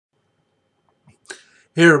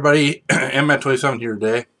Hey everybody, M27 here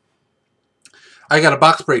today. I got a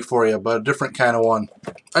box break for you, but a different kind of one.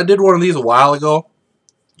 I did one of these a while ago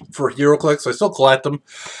for Heroclix. I still collect them.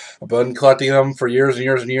 I've been collecting them for years and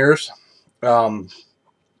years and years. Um,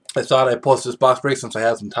 I thought I'd post this box break since I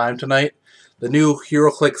had some time tonight. The new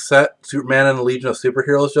Heroclix set, Superman and the Legion of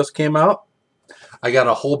Superheroes, just came out. I got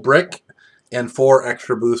a whole brick and 4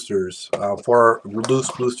 extra boosters. 4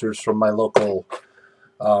 loose boosters from my local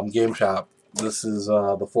game shop. This is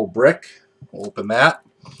the full brick. We'll open that.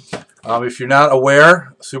 If you're not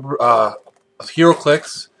aware,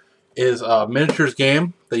 Heroclix is a miniatures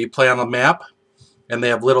game that you play on the map, and they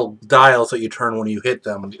have little dials that you turn when you hit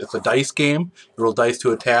them. It's a dice game. You roll dice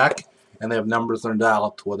to attack, and they have numbers on the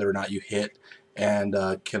dial to whether or not you hit and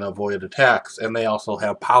can avoid attacks. And they also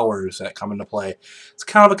have powers that come into play. It's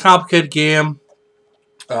kind of a complicated game.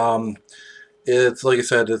 It's like I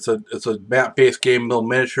said, it's a map-based game, little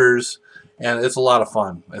miniatures. And it's a lot of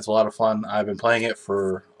fun. It's a lot of fun. I've been playing it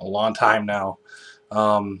for a long time now.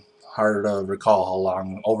 Hard to recall how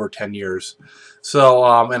long, over 10 years. So,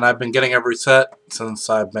 and I've been getting every set since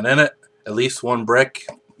I've been in it. At least 1 brick,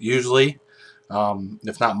 usually,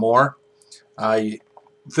 if not more. I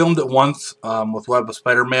filmed it once with Web of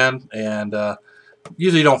Spider-Man, and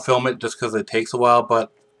usually don't film it just because it takes a while,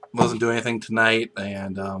 but wasn't doing anything tonight,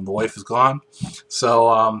 and the wife is gone.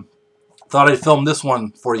 So, thought I'd film this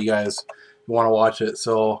one for you guys. Want to watch it,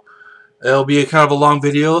 so it'll be kind of a long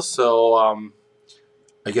video, so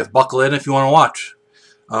I guess buckle in if you want to watch.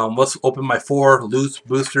 Let's open my 4 loose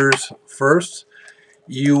boosters first.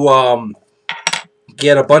 You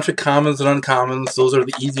get a bunch of commons and uncommons. Those are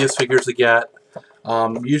the easiest figures to get.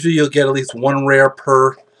 Usually you'll get at least 1 rare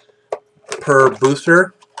per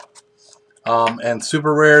booster, and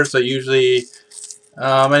super rares are usually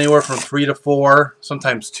anywhere from 3 to 4,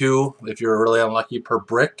 sometimes 2 if you're really unlucky, per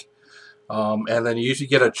brick. And then you usually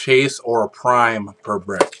get a chase or a prime per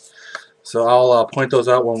brick. So I'll point those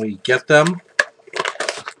out when we get them.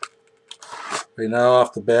 Right now,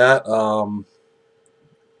 off the bat,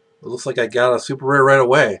 it looks like I got a super rare right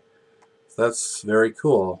away. So that's very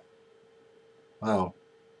cool. Wow.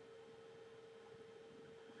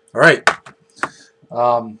 Alright.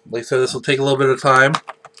 Like I said, this will take a little bit of time.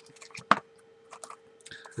 I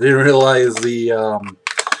didn't realize the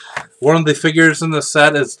one of the figures in the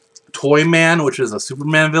set is Toy Man, which is a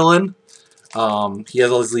Superman villain. He has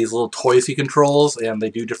all these little toys he controls, and they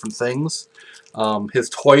do different things. His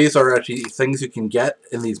toys are actually things you can get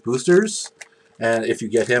in these boosters, and if you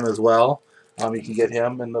get him as well, you can get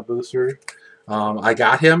him in the booster. I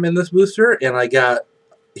got him in this booster, and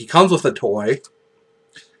he comes with a toy,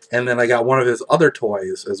 and then I got one of his other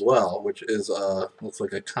toys as well, which is looks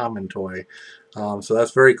like a common toy. So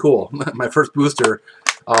that's very cool. My first booster.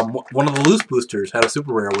 One of the loose boosters had a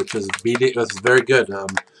super rare, which is very good.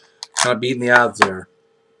 Kind of beating the odds there.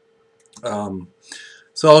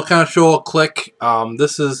 So I'll kind of show a click.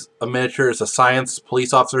 This is a miniature. It's a science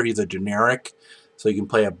police officer. He's a generic, so you can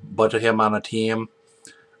play a bunch of him on a team.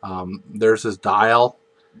 There's his dial.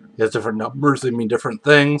 He has different numbers. They mean different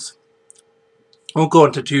things. I won't go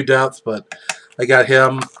into too depths, but I got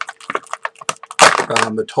him.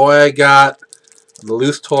 The toy I got, the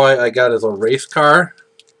loose toy I got is a race car.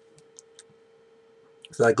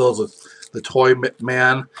 So that goes with the Toy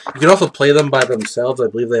Man. You can also play them by themselves. I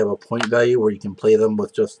believe they have a point value where you can play them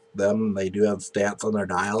with just them. They do have stats on their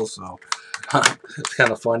dials, so it's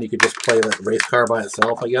kind of fun. You could just play that race car by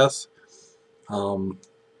itself, I guess.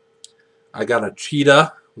 I got a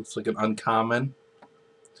cheetah. Looks like an uncommon.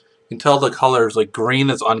 You can tell the colors, like green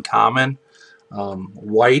is uncommon.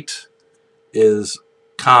 White is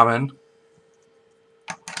common.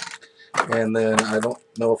 And then I don't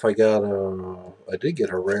know if I got I did get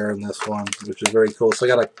a rare in this one, which is very cool. So I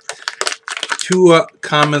got 2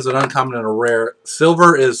 commons, an uncommon, and a rare.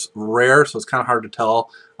 Silver is rare, so it's kind of hard to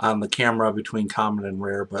tell on the camera between common and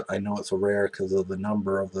rare, but I know it's a rare because of the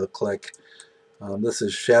number of the click. This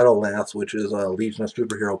is Shadowlance, which is a Legion of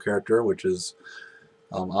Superhero character, which is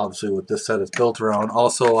obviously what this set is built around.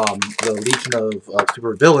 Also, the Legion of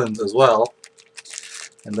Super Villains as well.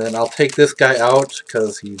 And then I'll take this guy out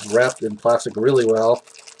because he's wrapped in plastic really well.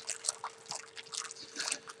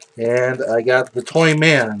 And I got the Toy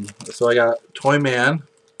Man. So I got Toy Man.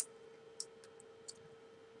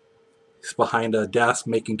 He's behind a desk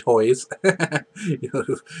making toys. He's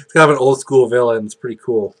kind of an old school villain. It's pretty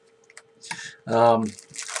cool. I'm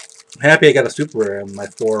happy I got a super rare in my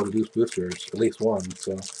 4 loose boosters. At least 1.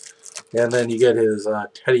 So, and then you get his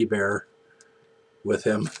teddy bear with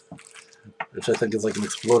him, which I think is like an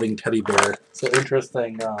exploding teddy bear. So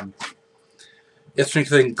interesting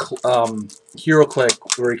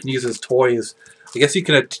Heroclix, where you can use his toys I guess you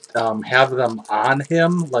can have them on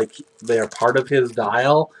him, like they are part of his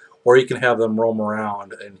dial, or you can have them roam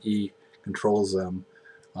around and he controls them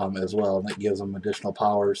as well, and that gives them additional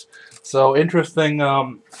powers. So interesting.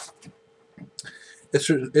 It's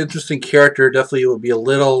an interesting character. Definitely, it would be a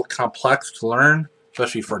little complex to learn,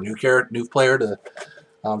 especially for a new player to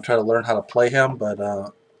try to learn how to play him.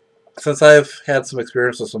 But since I've had some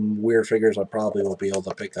experience with some weird figures, I probably will be able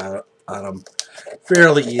to pick out on them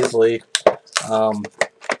fairly easily. So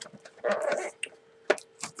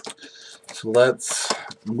let's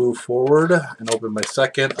move forward and open my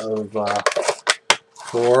second of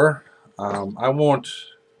 4. I won't.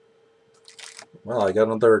 Well, I got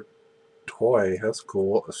another toy. That's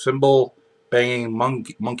cool. A cymbal banging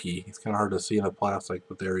monkey. He's kind of hard to see in the plastic,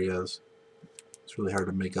 but there he is. It's really hard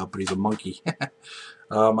to make up, but he's a monkey.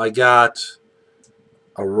 I got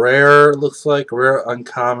a rare, looks like, rare,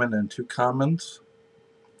 uncommon, and 2 commons.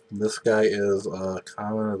 This guy is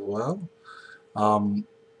common as well.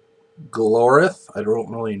 Glorith, I don't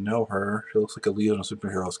really know her. She looks like a Legion of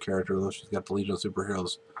Superheroes character, though she's got the Legion of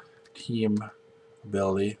Superheroes team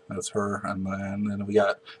ability. That's her. And then we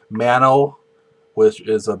got Mano, which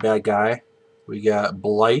is a bad guy. We got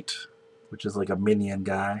Blight, which is like a minion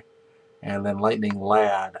guy. And then Lightning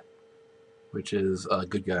Lad, which is a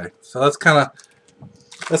good guy. So that's kind of,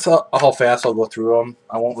 that's how fast I'll go through them.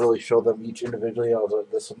 I won't really show them each individually.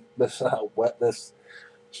 This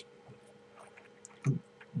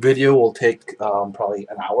video will take probably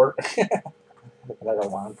an hour, but I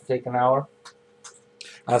don't want it to take an hour.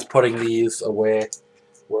 I was putting these away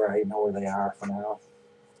where I know where they are for now.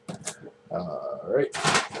 Alright,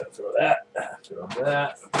 throw that, throw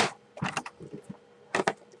that.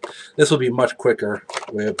 This will be a much quicker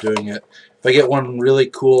way of doing it. If I get one really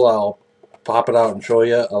cool, I'll pop it out and show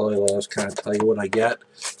you. I'll just kind of tell you what I get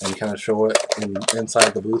and kind of show it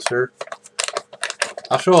inside the booster.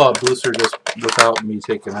 I'll show a booster just without me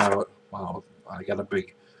taking out. Wow, I got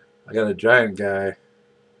a giant guy.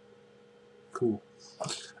 Cool.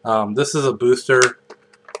 This is a booster.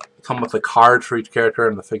 Come with a card for each character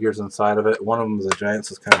and the figures inside of it. One of them is a giant,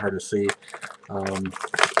 so it's kind of hard to see.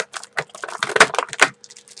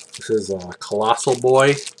 This is a Colossal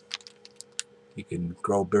Boy. He can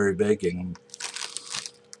grow very big, and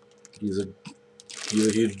he's a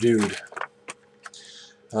huge dude.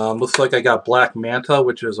 Looks like I got Black Manta,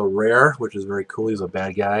 which is a rare, which is very cool. He's a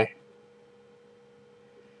bad guy.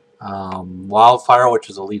 Wildfire, which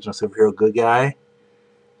is a Legion of Superhero good guy.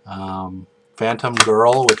 Phantom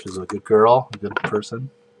Girl, which is a good girl, a good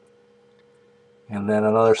person. And then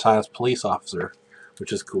another Science Police Officer,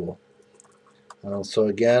 which is cool. So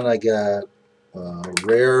again, I got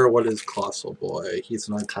rare. What is Colossal Boy? He's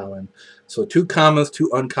an uncommon. So 2 commons, 2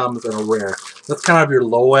 uncommons, and a rare. That's kind of your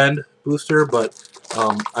low end booster, but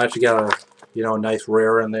I actually got a nice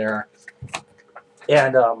rare in there.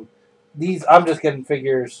 And these, I'm just getting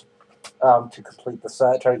figures to complete the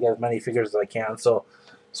set. Try to get as many figures as I can.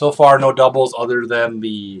 So far, no doubles other than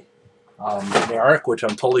the generic, which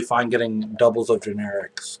I'm totally fine getting doubles of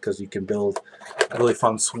generics because you can build really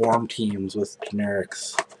fun swarm teams with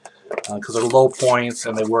generics because they're low points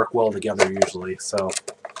and they work well together usually. So,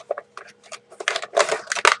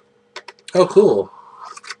 oh, cool.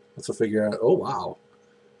 Let's figure out. Oh, wow.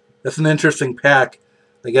 That's an interesting pack.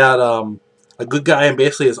 They got a good guy and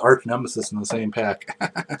basically his arch nemesis in the same pack.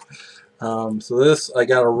 So this, I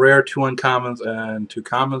got a rare, 2 uncommons and 2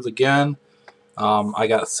 commons again. I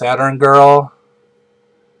got Saturn Girl.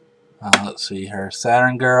 Let's see here.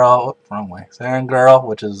 Saturn Girl. Wrong way. Saturn Girl,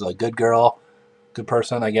 which is a good girl. Good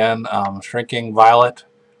person. Again, Shrinking Violet,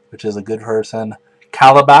 which is a good person.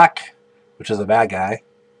 Calabac, which is a bad guy.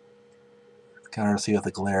 Kind of hard to see with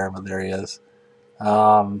the glare, but there he is.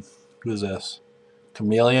 Who's this?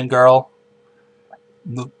 Chameleon Girl.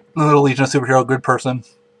 Another Legion of Superhero good person.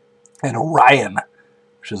 And Orion,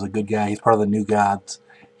 which is a good guy. He's part of the New Gods.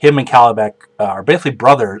 Him and Calabac are basically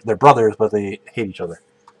brothers. They're brothers, but they hate each other.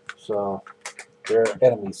 So they're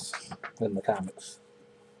enemies in the comics.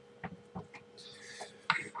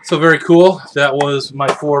 So very cool. That was my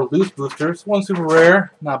 4 loose boosters. 1 super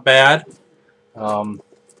rare, not bad.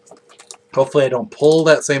 Hopefully I don't pull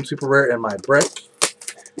that same super rare in my brick.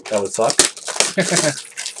 That would suck.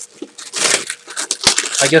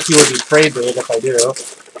 I guess you would be afraid of it if I do.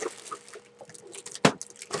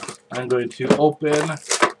 I'm going to open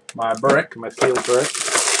my brick, my steel brick.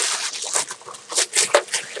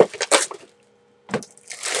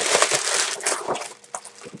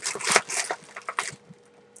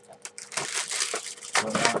 I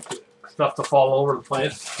don't want stuff to fall over the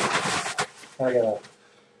place. I got a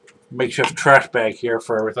makeshift trash bag here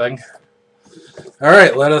for everything.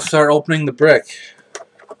 Alright, let us start opening the brick.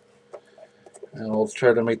 And we'll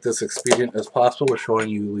try to make this expedient as possible with showing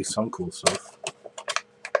you at least some cool stuff.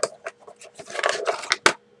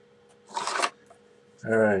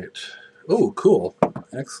 Alright. Oh, cool.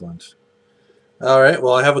 Excellent. Alright,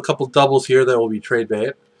 well I have a couple doubles here that will be trade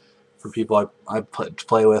bait for people I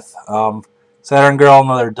play with. Saturn Girl,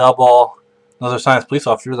 another double. Another Science Police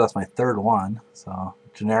Officer, that's my third one. So,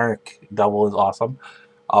 generic double is awesome.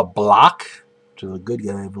 A Block, which is a good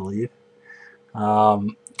guy, I believe.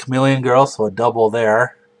 Chameleon Girl, so a double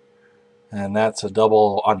there. And that's a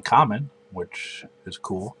double uncommon, which is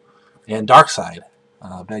cool. And Darkseid,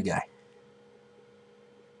 bad guy.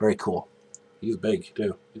 Very cool. He's big,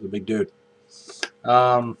 too. He's a big dude.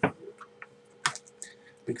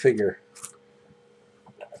 Big figure.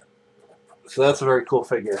 So that's a very cool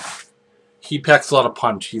figure. He packs a lot of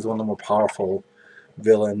punch. He's one of the more powerful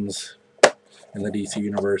villains in the DC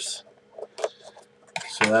universe.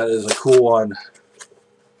 So that is a cool one.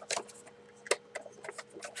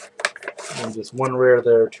 And just one rare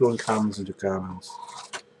there, 2 uncommons and 2 commons.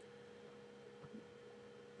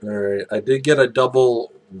 Alright, I did get a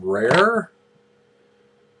double rare.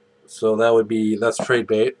 So that would be, that's trade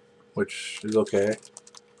bait, which is okay.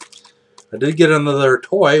 I did get another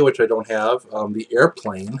toy, which I don't have, the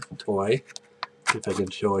airplane toy. See if I can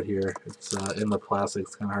show it here. It's in the plastic,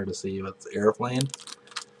 it's kind of hard to see, but it's airplane.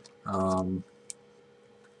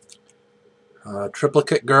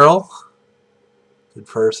 Triplicate Girl, good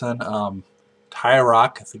person.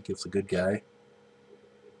 Tyrock, I think it's a good guy.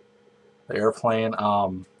 The airplane.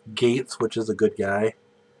 Gates, which is a good guy.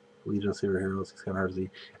 Legion of Superheroes, he's kind of hard to see.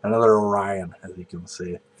 Another Orion, as you can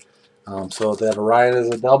see. So that Orion is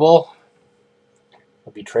a double.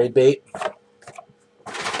 It'll be trade bait.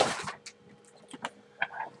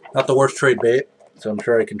 Not the worst trade bait, so I'm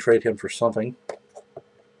sure I can trade him for something.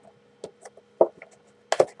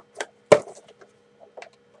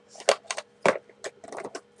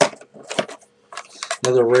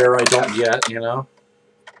 Another rare I don't get, you know.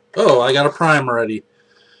 Oh, I got a Prime already.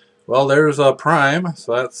 Well, there's a Prime,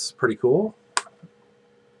 so that's pretty cool.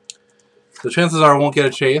 The chances are I won't get a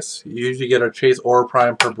Chase. You usually get a Chase or a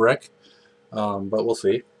Prime per brick, but we'll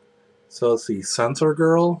see. So let's see, Sensor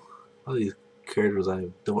Girl. All these characters I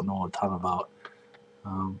don't know a ton about.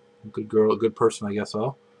 Good girl, a good person, I guess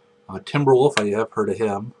so. Timberwolf, I have heard of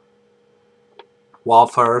him.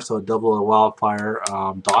 Wildfire, so a double of Wildfire.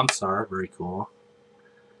 Dawnstar, very cool.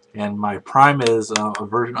 And my Prime is a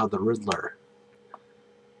version of the Riddler.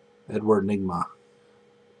 Edward Nygma,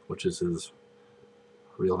 which is his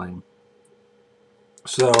real name.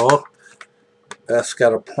 So, that's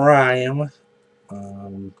got a Prime,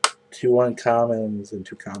 2 uncommons and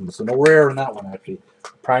 2 commons. So no rare in that one, actually.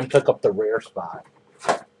 Prime took up the rare spot.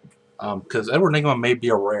 Because Edward Nygma may be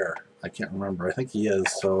a rare. I can't remember. I think he is.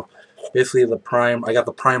 So, basically the Prime, I got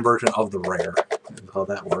the Prime version of the rare. Is how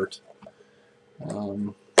that worked.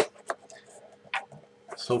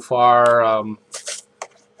 So far,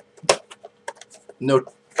 no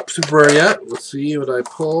super rare yet. Let's see what I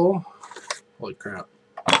pull. Holy crap.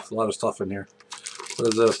 There's a lot of stuff in here. What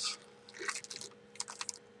is this?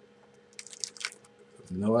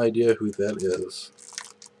 No idea who that is.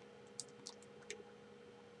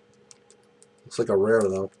 Looks like a rare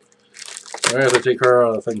though. I have to take her out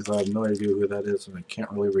of the thing because I have no idea who that is and I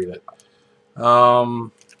can't really read it.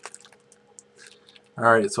 Alright,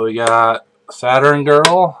 so we got Saturn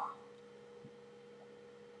Girl,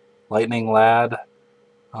 Lightning Lad,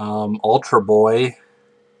 Ultra Boy,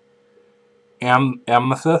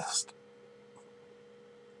 Amethyst.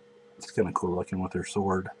 It's kind of cool looking with her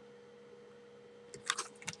sword.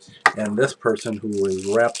 And this person who is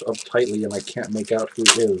wrapped up tightly and I can't make out who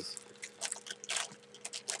it is.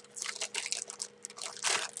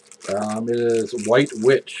 It is White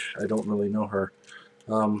Witch. I don't really know her.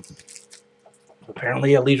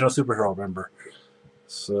 Apparently a Legion of Superhero member.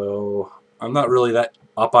 So I'm not really that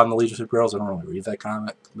up on the Legion of Superheroes. I don't really read that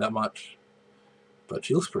comic that much. But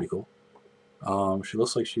she looks pretty cool. She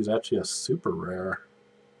looks like she's actually a super rare.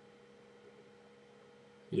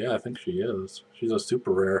 Yeah, I think she is. She's a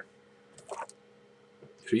super rare.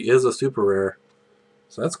 She is a super rare.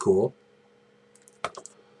 So that's cool.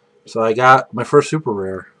 So I got my first super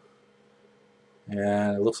rare.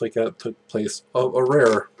 And it looks like that took place of a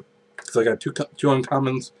rare. Because I got two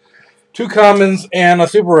uncommons, 2 commons, and a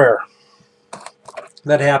super rare.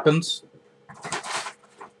 That happens.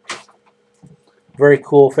 Very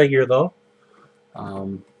cool figure though.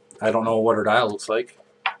 I don't know what her dial looks like.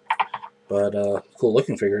 But cool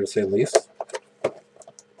looking figure to say the least.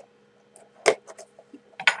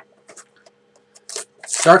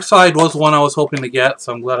 Darkseid was one I was hoping to get,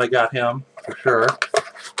 so I'm glad I got him. for sure.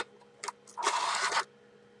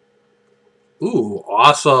 Ooh,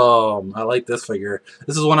 awesome! I like this figure.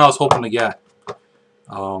 This is one I was hoping to get.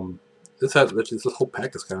 This whole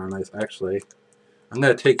pack is kind of nice, actually. I'm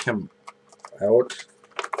gonna take him out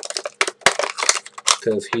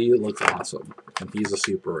because he looks awesome, and he's a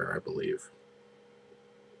super rare, I believe.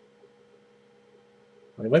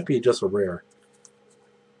 Well, he might be just a rare.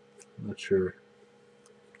 I'm not sure.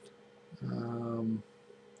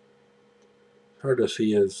 Hard to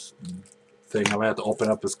see his thing. I'm gonna have to open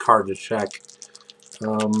up his card to check.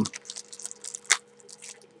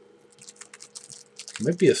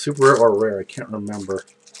 Might be a super rare or rare. I can't remember.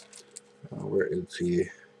 Where is he?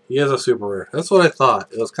 He is a super rare. That's what I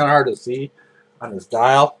thought. It was kind of hard to see on his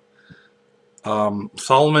dial.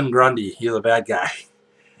 Solomon Grundy. He's a bad guy.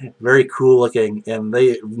 Very cool looking, and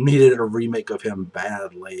they needed a remake of him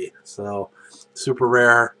badly. So, super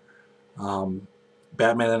rare.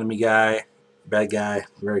 Batman enemy guy. Bad guy.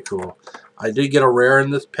 Very cool. I did get a rare in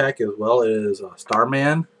this pack as well. It is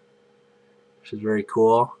Starman, which is very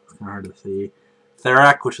cool. It's kind of hard to see.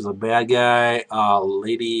 Therak, which is a bad guy.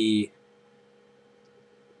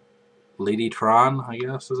 Lady Tron, I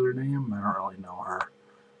guess is her name. I don't really know her.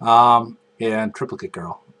 And Triplicate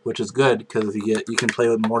Girl, which is good because you can play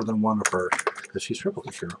with more than one of her because she's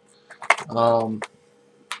Triplicate Girl.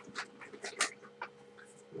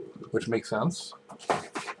 Which makes sense.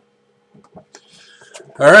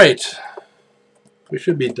 All right, we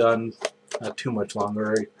should be done. Not too much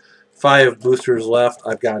longer. 5 boosters left.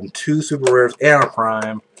 I've gotten 2 super rares and a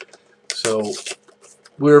prime, so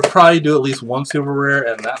we'll probably do at least 1 super rare,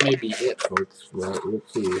 and that may be it, folks. Well,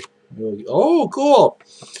 let's see. Oh, cool!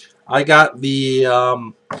 I got the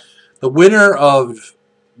winner of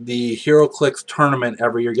the Heroclix tournament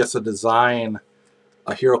every year gets to design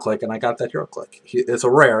a Heroclix, and I got that Heroclix. It's a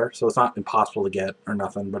rare, so it's not impossible to get or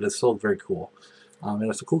nothing, but it's still very cool. And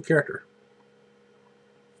it's a cool character.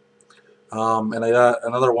 And I got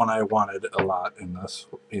another one I wanted a lot in this.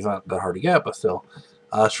 He's not that hard to get, but still.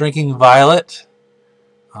 Shrinking Violet.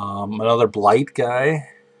 Another Blight guy.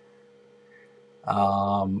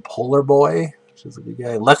 Polar Boy, which is a good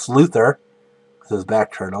guy. Lex Luthor. With his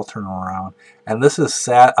back turned. I'll turn him around. And this is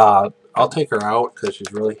sad. I'll take her out because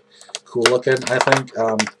she's really cool looking, I think.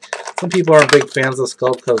 Some people aren't big fans of the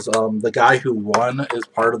sculpt because the guy who won is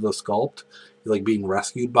part of the sculpt. He's like being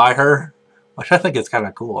rescued by her, which I think is kind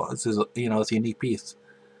of cool. This is, it's a unique piece.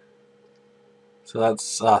 So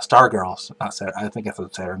that's Stargirl. Not Saturn. I think I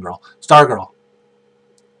said Saturn Girl. Stargirl.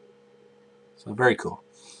 So very cool.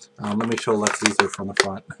 Let me show Lex Luthor from the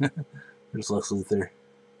front. There's Lex Luthor.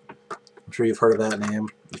 I'm sure you've heard of that name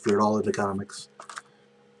if you're at all into comics.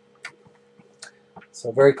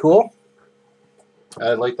 So very cool.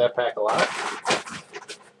 I like that pack a lot.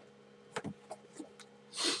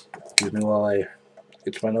 Excuse me while I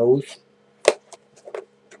itch my nose.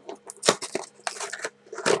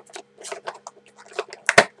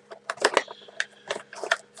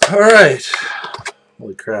 Alright.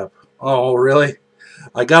 Holy crap. Oh, really?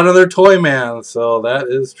 I got another Toy Man, so that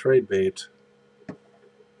is trade bait.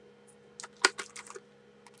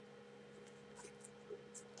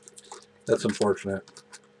 That's unfortunate.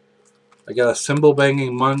 I got a cymbal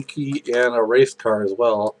banging monkey and a race car as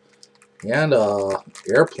well. And a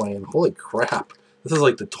airplane. Holy crap. This is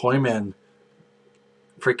like the Toyman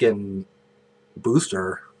freaking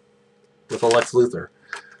booster with a Lex Luthor.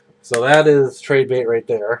 So that is trade bait right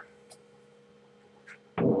there.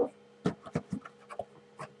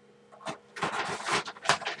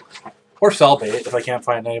 Or sell bait if I can't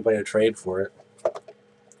find anybody to trade for it.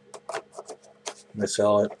 I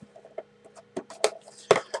sell it.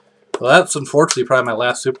 Well, that's unfortunately probably my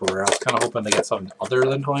last super rare. I was kind of hoping to get something other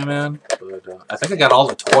than Toyman, but I think I got all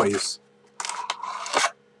the toys.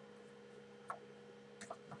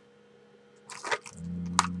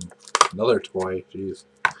 Another toy, jeez.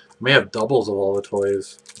 I may have doubles of all the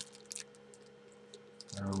toys.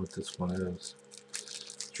 I don't know what this one is.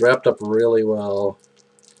 It's wrapped up really well.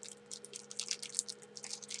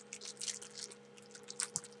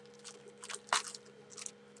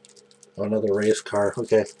 Oh, another race car.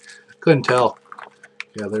 Okay. Couldn't tell.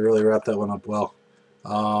 Yeah, they really wrapped that one up well.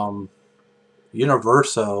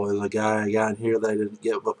 Universo is a guy I got in here that I didn't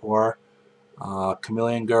get before.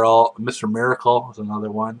 Chameleon Girl. Mr. Miracle is another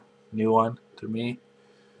one. New one to me.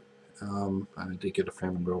 I did get a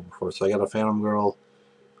Phantom Girl before, so I got a Phantom Girl.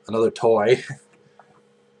 Another toy.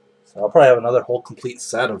 So I'll probably have another whole complete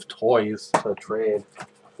set of toys to trade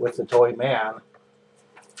with the Toy Man.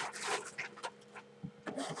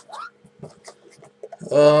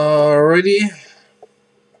 Alrighty.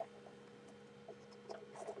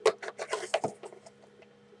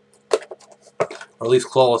 or at least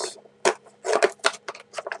close.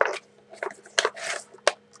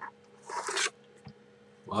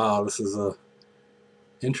 Wow, this is a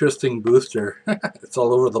interesting booster. It's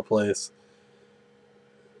all over the place.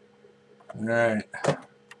 All right.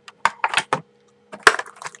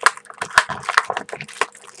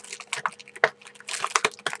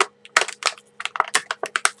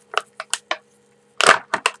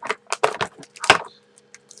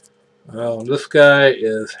 This guy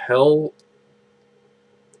is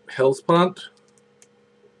Hellspont.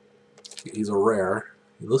 He's a rare.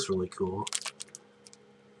 He looks really cool.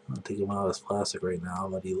 I'm gonna take him out of his plastic right now,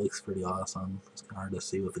 but he looks pretty awesome. It's kind of hard to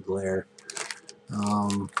see with the glare.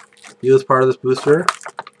 He was part of this booster.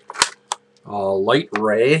 Light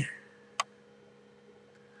Ray.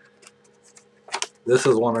 This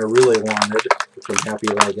is one I really wanted, which I'm happy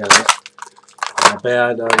that I got.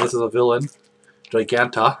 This is a villain,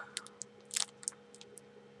 Giganta.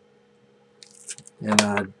 And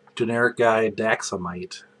a generic guy,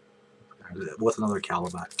 Daxamite, with another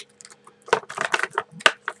Calabac.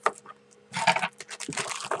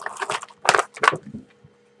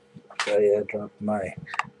 I dropped my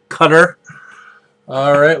cutter.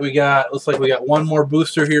 Alright, looks like we got one more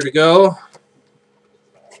booster here to go.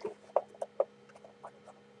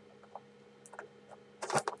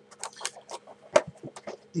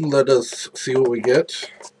 Let us see what we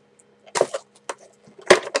get.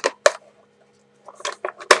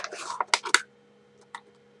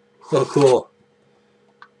 So cool.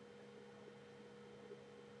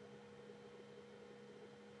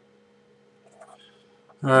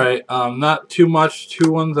 Alright, not too much.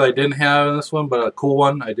 Two ones I didn't have in this one, but a cool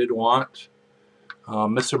one I did want.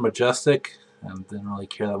 Mr. Majestic. I didn't really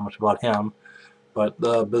care that much about him. But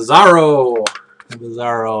the Bizarro. A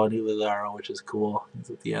new Bizarro, which is cool. He's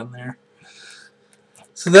at the end there.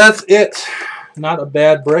 So that's it. Not a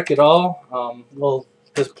bad brick at all. Well,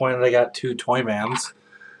 disappointed I got 2 Toymans.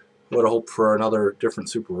 Would have hoped for another different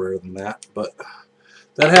super rare than that, but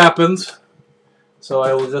that happens. So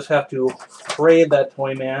I will just have to trade that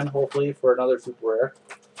Toyman, hopefully, for another super rare.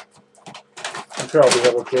 I'm sure I'll be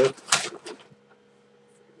able to.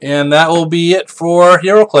 And that will be it for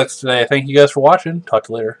Heroclix today. Thank you guys for watching. Talk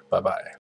to you later. Bye-bye.